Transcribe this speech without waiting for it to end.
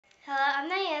Hello, I'm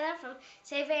Diana from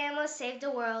Save Animals, Save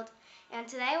the World, and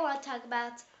today I want to talk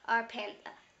about our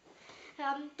panda.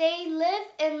 They live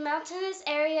in mountainous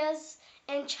areas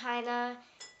in China.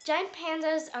 Giant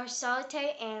pandas are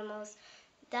solitary animals.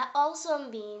 That also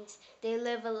means they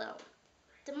live alone.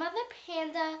 The mother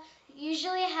panda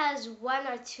usually has 1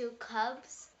 or 2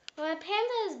 cubs. When a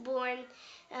panda is born,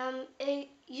 it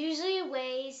usually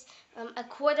weighs a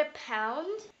quarter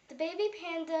pound. The baby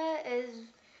panda is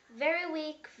very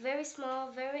weak, very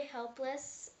small, very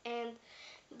helpless, and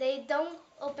they don't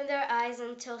open their eyes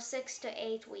until 6 to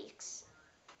 8 weeks.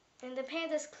 And the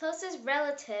panda's closest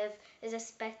relative is a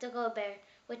spectacled bear,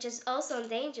 which is also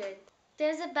endangered.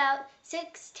 There's about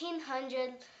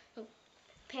 1,600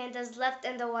 pandas left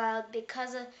in the wild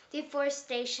because of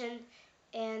deforestation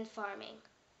and farming.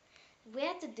 We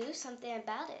have to do something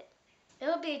about it. It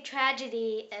would be a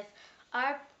tragedy if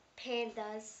our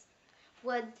pandas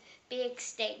would be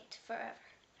extinct forever,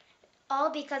 all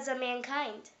because of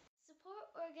mankind. Support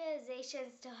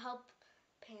organizations to help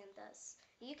pandas.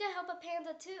 You can help a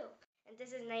panda too. And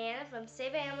this is Diana from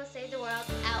Save Animals, Save the World,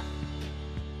 out.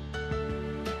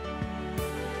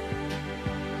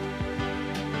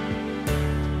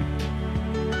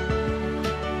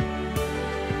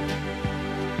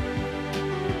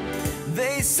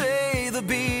 They say the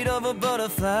beat of a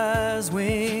butterfly's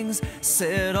wings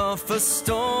set off a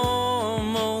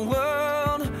storm a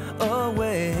world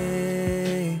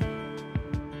away.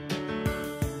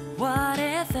 What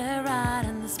if they're right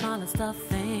and the smallest of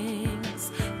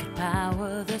things could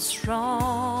power the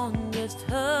strongest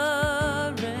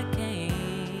hurricane?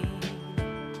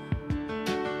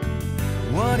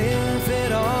 What if